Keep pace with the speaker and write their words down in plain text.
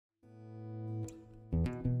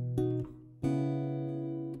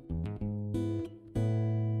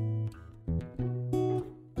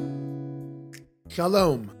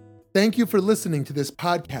Shalom. Thank you for listening to this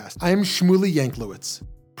podcast. I am Shmuley Yanklowitz,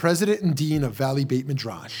 President and Dean of Valley Beit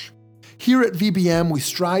Midrash. Here at VBM, we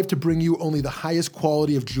strive to bring you only the highest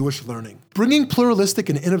quality of Jewish learning, bringing pluralistic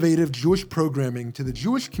and innovative Jewish programming to the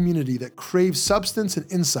Jewish community that craves substance and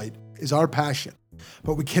insight is our passion.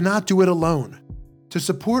 But we cannot do it alone. To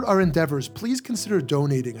support our endeavors, please consider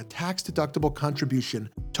donating a tax-deductible contribution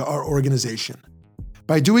to our organization.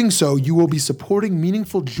 By doing so, you will be supporting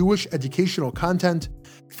meaningful Jewish educational content,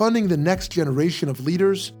 funding the next generation of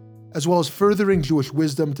leaders, as well as furthering Jewish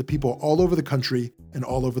wisdom to people all over the country and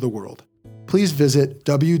all over the world. Please visit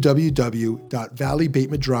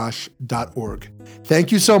www.valleybeitmidrash.org.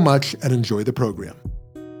 Thank you so much and enjoy the program.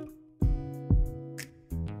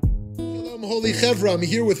 Shalom, Holy Chevra. I'm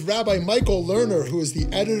here with Rabbi Michael Lerner, who is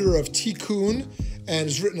the editor of Tikkun and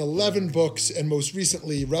has written 11 books, and most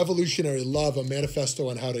recently, Revolutionary Love, a manifesto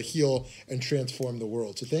on how to heal and transform the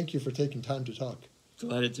world. So thank you for taking time to talk.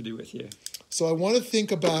 Delighted to be with you. So I want to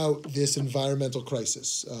think about this environmental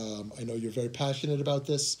crisis. I know you're very passionate about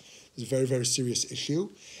this. It's a very, very serious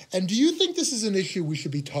issue. And do you think this is an issue we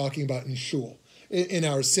should be talking about in shul, in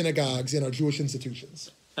our synagogues, in our Jewish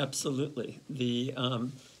institutions? Absolutely. The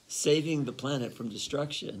saving the planet from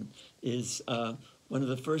destruction is one of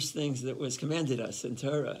the first things that was commanded us in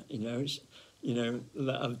Torah. L'avdo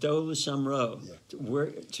l'shamro,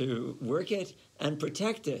 to work it and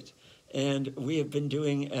protect it. And we have been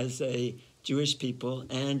doing as a Jewish people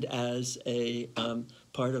and as a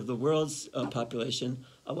part of the world's population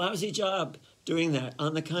a lousy job doing that.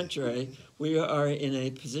 On the contrary, we are in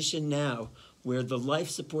a position now where the life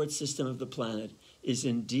support system of the planet is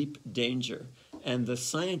in deep danger. And the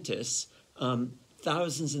scientists,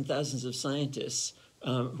 thousands and thousands of scientists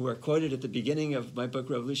who are quoted at the beginning of my book,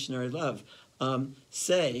 Revolutionary Love,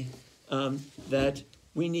 say that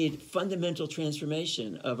we need fundamental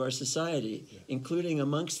transformation of our society, including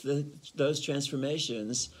amongst those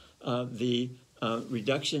transformations, the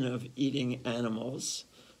reduction of eating animals,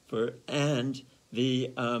 and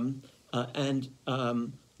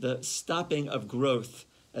the stopping of growth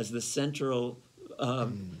as the central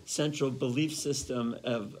belief system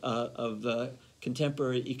of the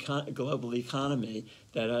contemporary global economy,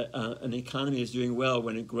 that an economy is doing well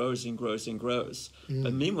when it grows and grows and grows.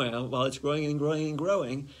 But meanwhile, while it's growing and growing and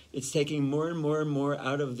growing, it's taking more and more and more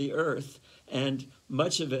out of the earth, and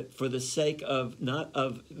much of it for the sake of not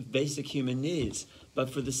of basic human needs, but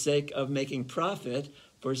for the sake of making profit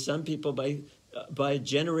for some people by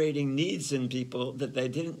generating needs in people that they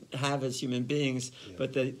didn't have as human beings,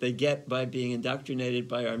 but they get by being indoctrinated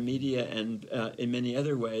by our media and in many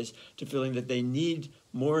other ways to feeling that they need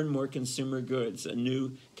more and more consumer goods, a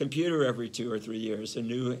new computer every 2 or 3 years, a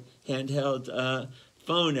new handheld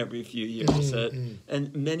phone every few years,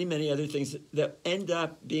 and many, many other things that end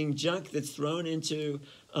up being junk that's thrown into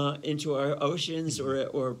our oceans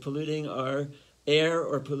or polluting our air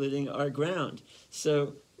or polluting our ground.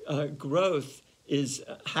 So growth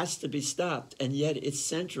has to be stopped, and yet it's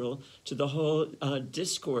central to the whole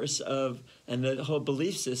discourse and the whole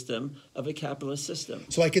belief system of a capitalist system.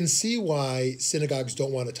 So I can see why synagogues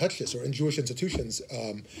don't want to touch this, or in Jewish institutions,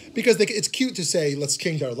 because it's cute to say, let's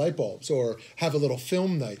change our light bulbs, or have a little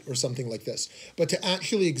film night, or something like this. But to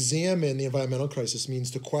actually examine the environmental crisis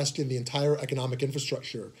means to question the entire economic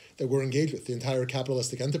infrastructure that we're engaged with, the entire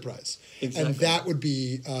capitalistic enterprise. Exactly. And that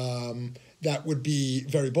would be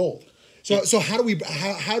very bold. So how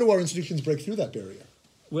do our institutions break through that barrier?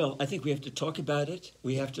 Well, I think we have to talk about it.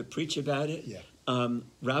 We have to preach about it. Yeah.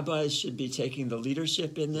 Rabbis should be taking the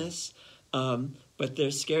leadership in this, but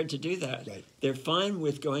they're scared to do that. Right. They're fine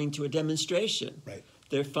with going to a demonstration. Right.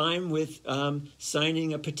 They're fine with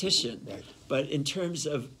signing a petition. Right. But in terms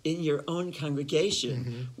of in your own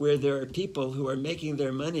congregation, where there are people who are making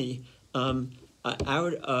their money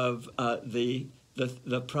out of the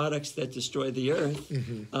products that destroy the earth,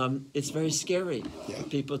 it's very scary for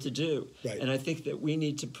people to do. Right. And I think that we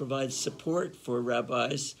need to provide support for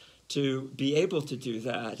rabbis to be able to do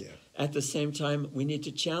that. Yeah. At the same time, we need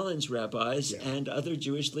to challenge rabbis and other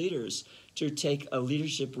Jewish leaders to take a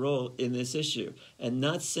leadership role in this issue, and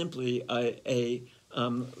not simply a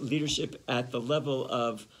leadership at the level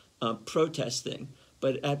of protesting,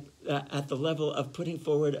 but at the level of putting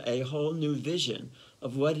forward a whole new vision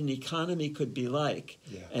of what an economy could be like,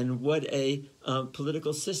 and what a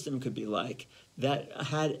political system could be like that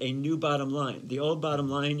had a new bottom line. The old bottom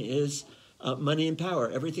line is money and power.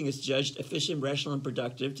 Everything is judged efficient, rational, and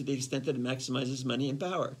productive to the extent that it maximizes money and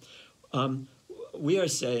power. We are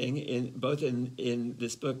saying, both in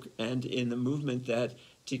this book and in the movement that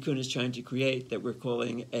Tikkun is trying to create, that we're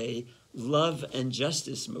calling a love and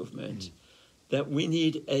justice movement, that we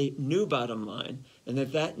need a new bottom line, and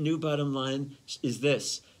that new bottom line is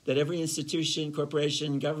this: that every institution,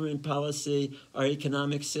 corporation, government policy, our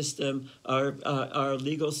economic system, our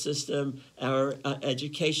legal system, our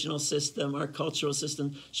educational system, our cultural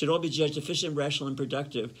system should all be judged efficient, rational, and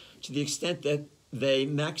productive to the extent that they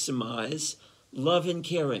maximize love and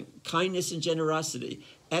caring, kindness and generosity,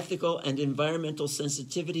 ethical and environmental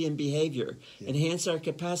sensitivity and behavior, enhance our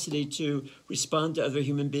capacity to respond to other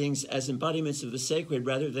human beings as embodiments of the sacred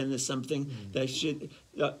rather than as something that should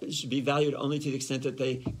be valued only to the extent that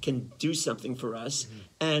they can do something for us,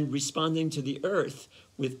 and responding to the earth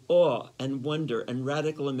with awe and wonder and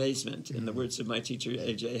radical amazement, in the words of my teacher,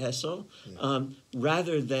 A.J. Hessel,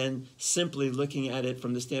 rather than simply looking at it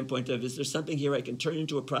from the standpoint of, is there something here I can turn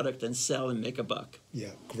into a product and sell and make a buck?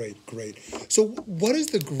 Yeah, great. So what is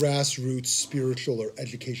the grassroots spiritual or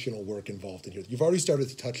educational work involved in here? You've already started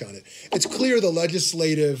to touch on it. It's clear the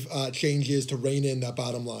legislative changes to rein in that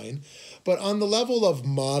bottom line, but on the level of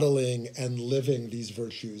modeling and living these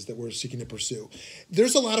virtues that we're seeking to pursue,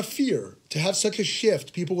 there's a lot of fear. To have such a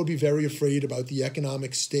shift, people would be very afraid about the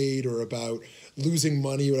economic state or about losing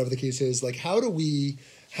money, whatever the case is. Like, how do we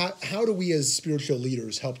as spiritual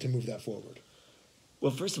leaders help to move that forward?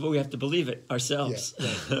 Well, first of all, we have to believe it ourselves,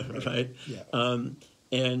 right? Yeah.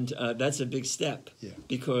 And that's a big step,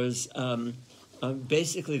 because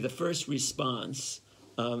basically the first response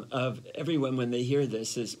of everyone when they hear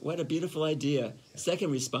this is, what a beautiful idea.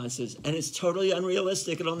 Second response is, and it's totally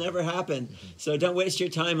unrealistic, it'll never happen, so don't waste your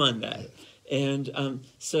time on that. And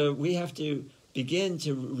so we have to begin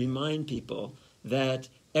to remind people that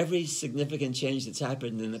every significant change that's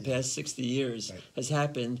happened in the past 60 years has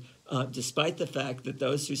happened despite the fact that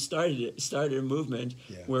those who started a movement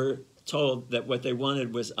were told that what they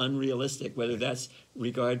wanted was unrealistic, whether that's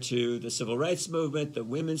regard to the civil rights movement, the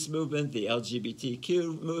women's movement, the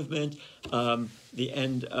LGBTQ movement, the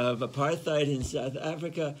end of apartheid in South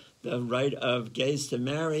Africa, the right of gays to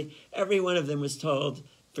marry. Every one of them was told,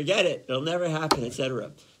 forget it, it'll never happen,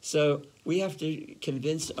 etc. So we have to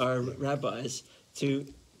convince our rabbis to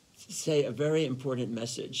say a very important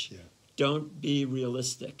message. Don't be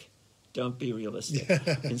realistic. Don't be realistic.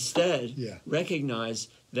 Instead, recognize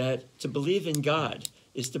that to believe in God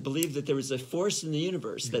is to believe that there is a force in the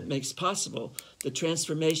universe that makes possible the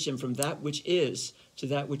transformation from that which is to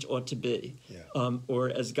that which ought to be. Or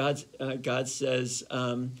as God says,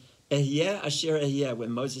 Ehyeh asher ehyeh,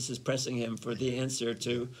 when Moses is pressing him for the answer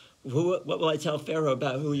to, what will I tell Pharaoh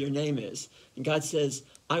about who your name is? And God says,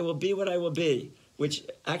 I will be what I will be, which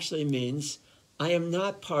actually means I am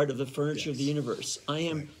not part of the furniture of the universe. I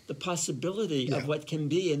am the possibility of what can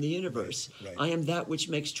be in the universe. I am that which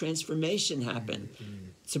makes transformation happen.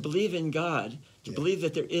 To believe in God, to believe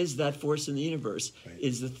that there is that force in the universe,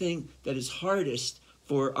 is the thing that is hardest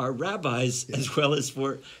for our rabbis as well as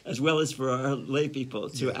for our lay people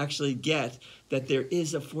to actually get that there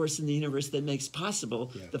is a force in the universe that makes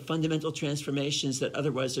possible the fundamental transformations that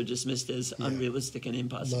otherwise are dismissed as unrealistic and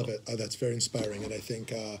impossible. Love it. That's very inspiring. And I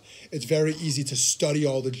think it's very easy to study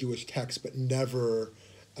all the Jewish texts but never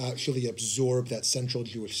actually absorb that central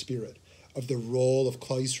Jewish spirit of the role of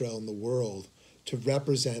Klal Yisrael in the world to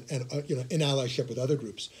represent, and in allyship with other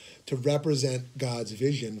groups, to represent God's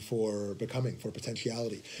vision for becoming, for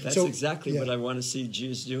potentiality. That's exactly what I want to see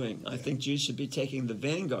Jews doing. I think Jews should be taking the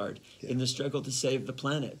vanguard in the struggle to save the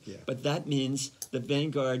planet. But that means the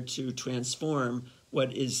vanguard to transform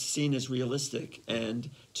what is seen as realistic and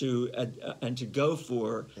to go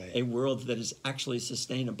for a world that is actually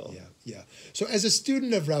sustainable. So as a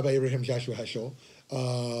student of Rabbi Abraham Joshua Heschel,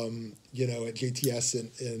 at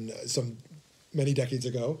JTS in many decades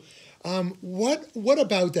ago, what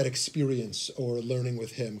about that experience or learning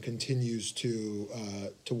with him continues to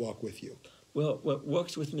walk with you? Well, what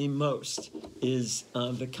walks with me most is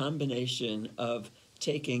the combination of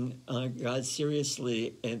taking God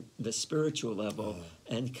seriously at the spiritual level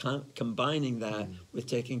and combining that with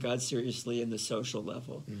taking God seriously in the social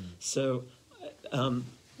level. So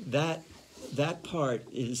that part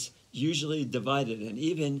is usually divided, and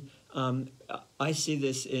even I see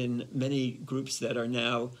this in many groups that are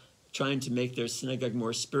now trying to make their synagogue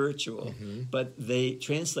more spiritual, but they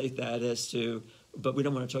translate that as to, but we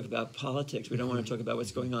don't want to talk about politics, we don't want to talk about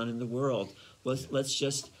what's going on in the world. Let's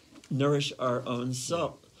just nourish our own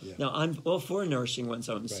soul. Now, I'm all for nourishing one's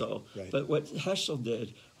own soul, but what Heschel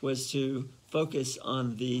did was to focus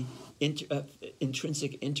on the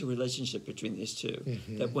intrinsic interrelationship between these two,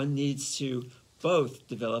 that one needs to both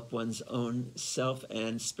develop one's own self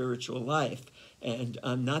and spiritual life and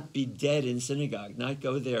not be dead in synagogue, not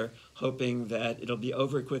go there hoping that it'll be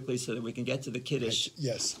over quickly so that we can get to the Kiddush.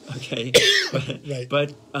 Yes. Okay.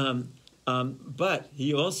 But But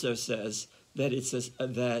he also says that it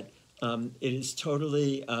is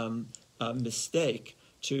totally a mistake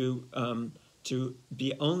to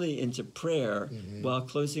be only into prayer while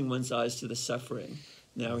closing one's eyes to the suffering.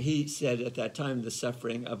 Now, he said at that time the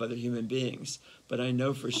suffering of other human beings, but I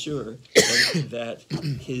know for sure that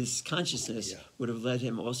his consciousness would have led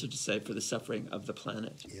him also to say for the suffering of the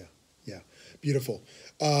planet. Yeah, beautiful.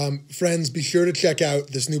 Friends, be sure to check out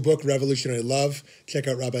this new book, Revolutionary Love. Check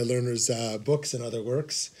out Rabbi Lerner's books and other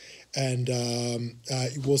works. And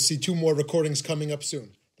we'll see 2 more recordings coming up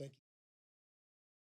soon.